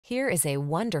Here is a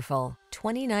wonderful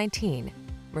 2019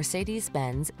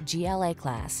 Mercedes-Benz GLA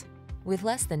class. With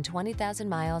less than 20,000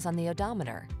 miles on the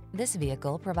odometer, this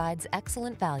vehicle provides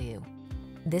excellent value.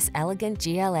 This elegant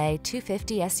GLA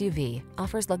 250 SUV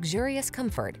offers luxurious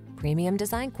comfort, premium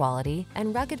design quality,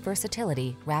 and rugged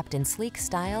versatility wrapped in sleek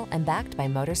style and backed by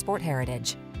motorsport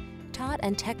heritage. Taut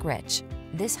and tech-rich,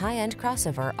 this high-end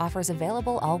crossover offers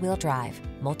available all-wheel drive,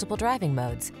 multiple driving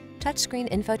modes,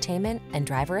 touchscreen infotainment, and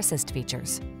driver assist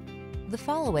features. The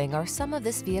following are some of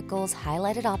this vehicle's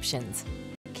highlighted options: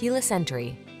 keyless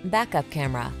entry, backup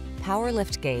camera, power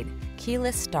liftgate,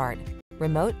 keyless start,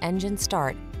 remote engine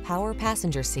start, power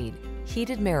passenger seat,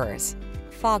 heated mirrors,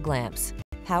 fog lamps,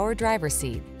 power driver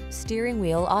seat, steering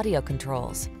wheel audio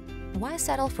controls. Why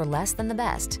settle for less than the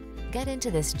best? Get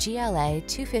into this GLA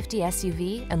 250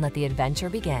 SUV and let the adventure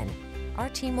begin. Our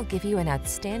team will give you an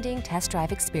outstanding test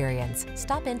drive experience.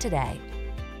 Stop in today.